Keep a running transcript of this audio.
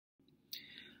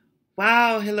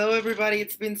Wow, hello everybody.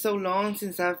 It's been so long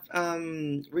since I've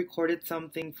recorded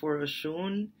something for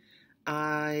Oshún.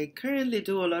 I currently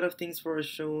do a lot of things for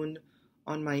Oshún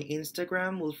on my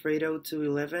Instagram,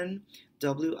 Wilfredo211,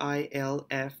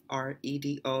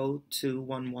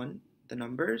 Wilfredo211, the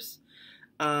numbers.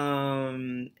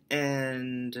 And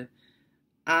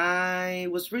I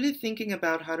was really thinking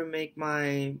about how to make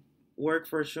my work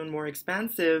for Oshún more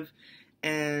expansive,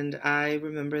 and I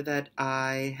remember that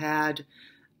I had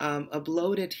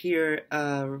uploaded here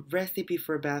a recipe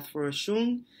for a bath for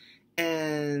Oshun,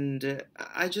 and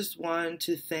I just want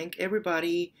to thank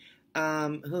everybody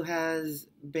who has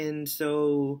been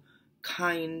so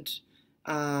kind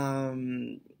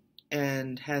um,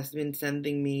 and has been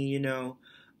sending me,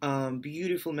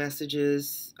 beautiful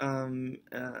messages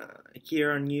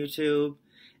here on YouTube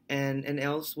and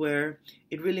elsewhere.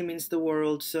 It really means the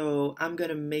world. So I'm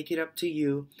gonna make it up to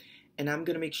you, and I'm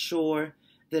gonna make sure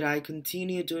that I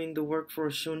continue doing the work for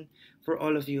Oshun for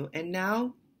all of you. And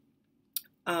now,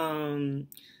 um,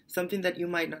 something that you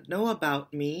might not know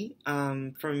about me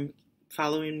from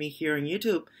following me here on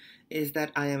YouTube is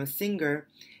that I am a singer,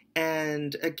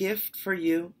 and a gift for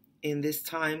you in these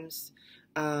times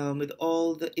with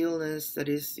all the illness that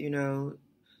is,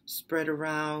 spread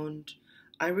around.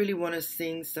 I really want to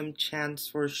sing some chants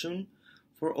for Oshun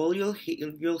for all your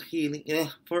healing,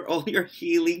 for all your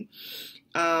healing.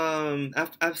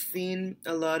 I've seen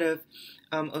a lot of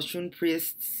Oshun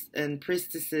priests and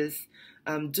priestesses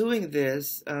doing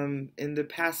this in the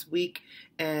past week,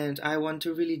 and I want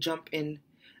to really jump in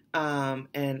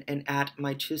and add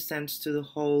my 2 cents to the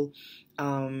whole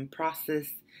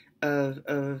process of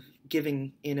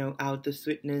giving out the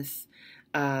sweetness,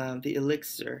 the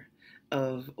elixir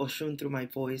of Oshun through my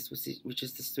voice, which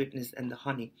is the sweetness and the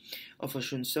honey of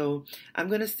Oshun. So I'm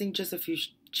gonna sing just a few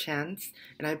chants,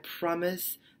 and I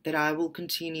promise that I will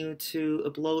continue to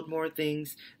upload more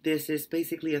things. This is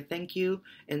basically a thank you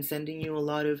and sending you a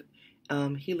lot of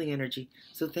healing energy.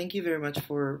 So thank you very much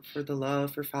for the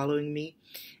love, for following me.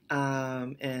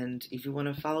 And if you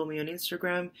want to follow me on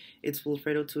Instagram, it's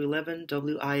Wilfredo211,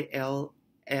 Wilfredo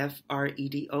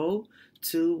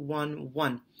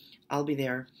 211. I'll be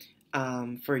there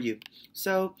for you.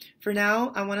 So for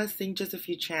now, I want to sing just a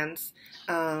few chants,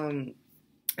 and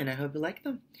I hope you like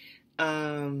them.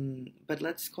 But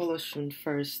let's call Oshun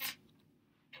first.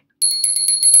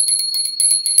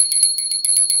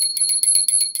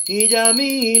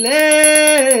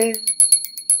 Ijamile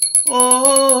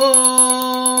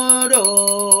oro,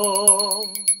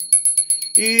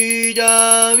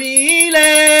 Ijamile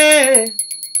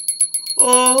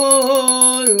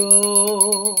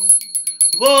oro,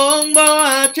 Bombo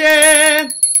H,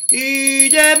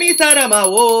 Ijami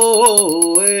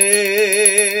Saramawo,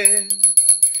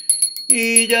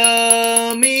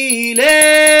 Ijamile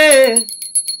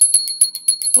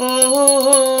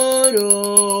oro,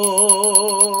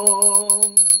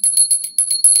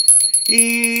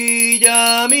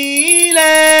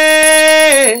 Ijamile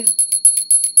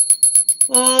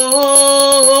oro,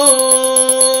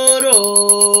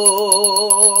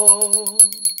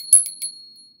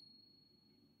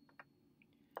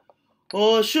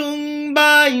 Oshun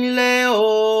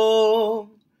baileo,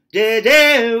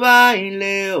 Jeje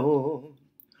baileo,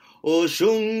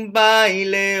 Oshun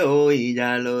baileo, y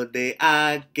ya lo de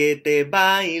a que te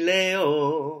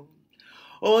baileo.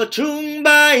 Oshun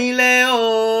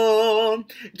baileo,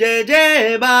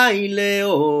 Jeje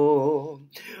baileo.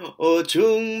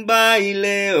 Oshun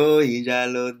baileo, y ya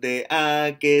lo de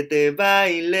a que te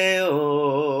baileo.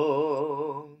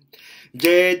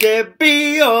 Jeje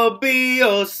bio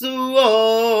bio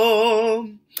suo,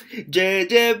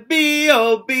 Jeje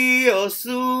bio bio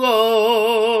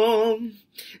suo,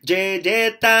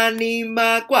 Jeje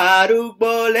tanima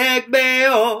kwarubo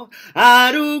legbeo,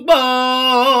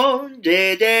 arubo,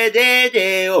 Jeje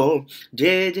jeje o,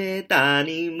 Jeje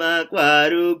tanima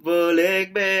kwarubo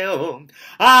legbeo,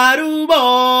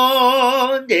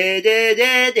 arubo, Jeje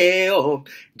jeje o,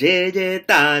 Jeje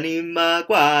tanima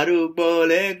kwarubo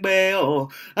legbeo,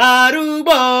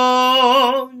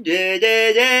 arubo,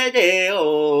 Jeje jeje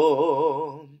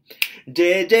o,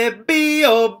 Jeje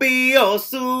bio bio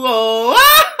suo,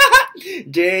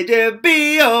 Jeje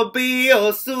bio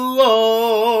bio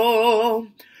suo,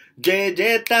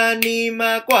 Jeje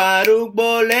tanima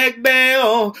kwarubo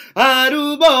legbeo,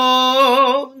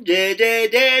 arubo, Jeje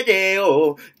jeje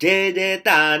o, Jeje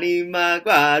tanima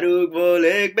kwarubo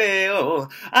legbeo,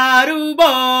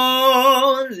 arubo,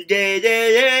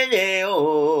 Jeje jeje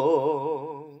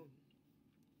o.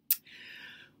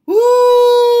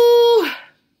 Woo!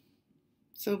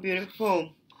 So beautiful.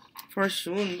 For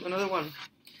Oshun, another one.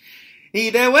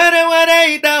 ide were were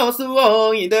ide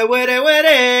osuo, ide were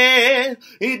were,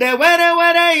 ide were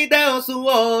were ide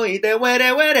osuo, ide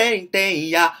were were ide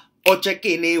ya.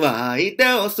 Ocheki ni wa ide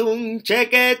osun,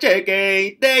 cheke cheke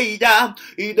ide ya,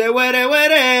 ide were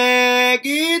were,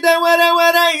 ide were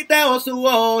were ide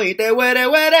osuo, ide were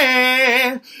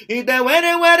were, ide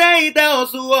were were ide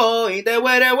osuo, ide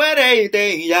were were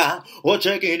ide ya.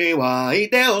 Ocheki ni wa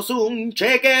ide osun,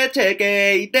 cheke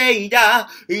cheke ide ya,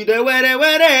 ide were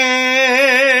were.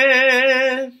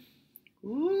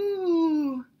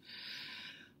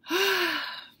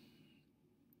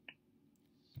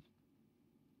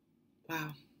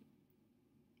 Wow.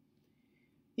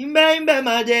 Imbe imbe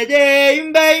majeye,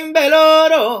 imbe imbe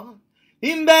loro,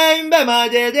 imbe imbe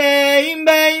majeye,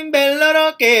 imbe imbe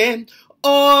loro que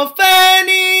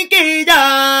ofeniquilla,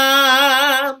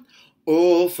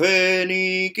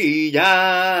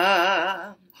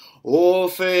 ofeniquilla,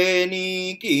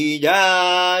 ofeniquilla,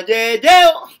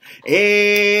 yeyeo,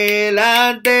 el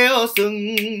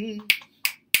ateosun,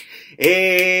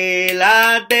 el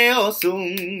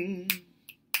ateosun.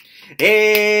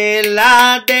 El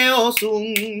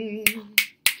ateosun,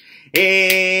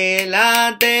 el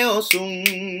ateosun,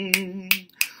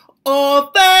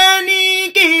 o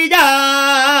feniquilla,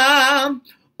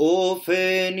 o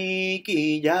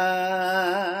feniquilla,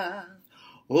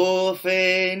 o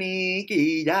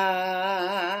feniquilla,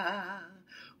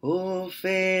 o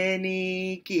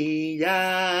feniquilla.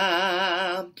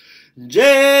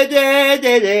 Ye ye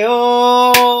ye ye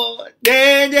oh,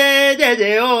 ye ye ye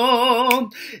ye oh,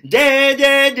 ye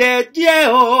ye ye ye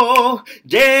oh,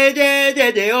 ye ye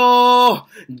ye ye oh,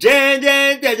 ye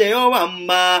ye ye ye oh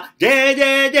amma, ye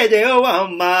ye ye ye oh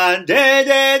amma, ye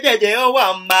ye ye ye oh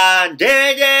amma,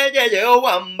 ye ye ye ye oh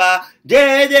amma,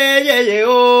 ye ye ye ye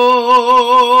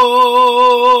oh.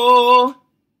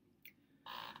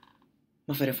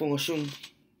 Nos veremos con Oshún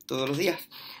todos los días.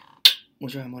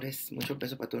 Muchos amores, muchos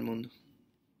besos para todo el mundo.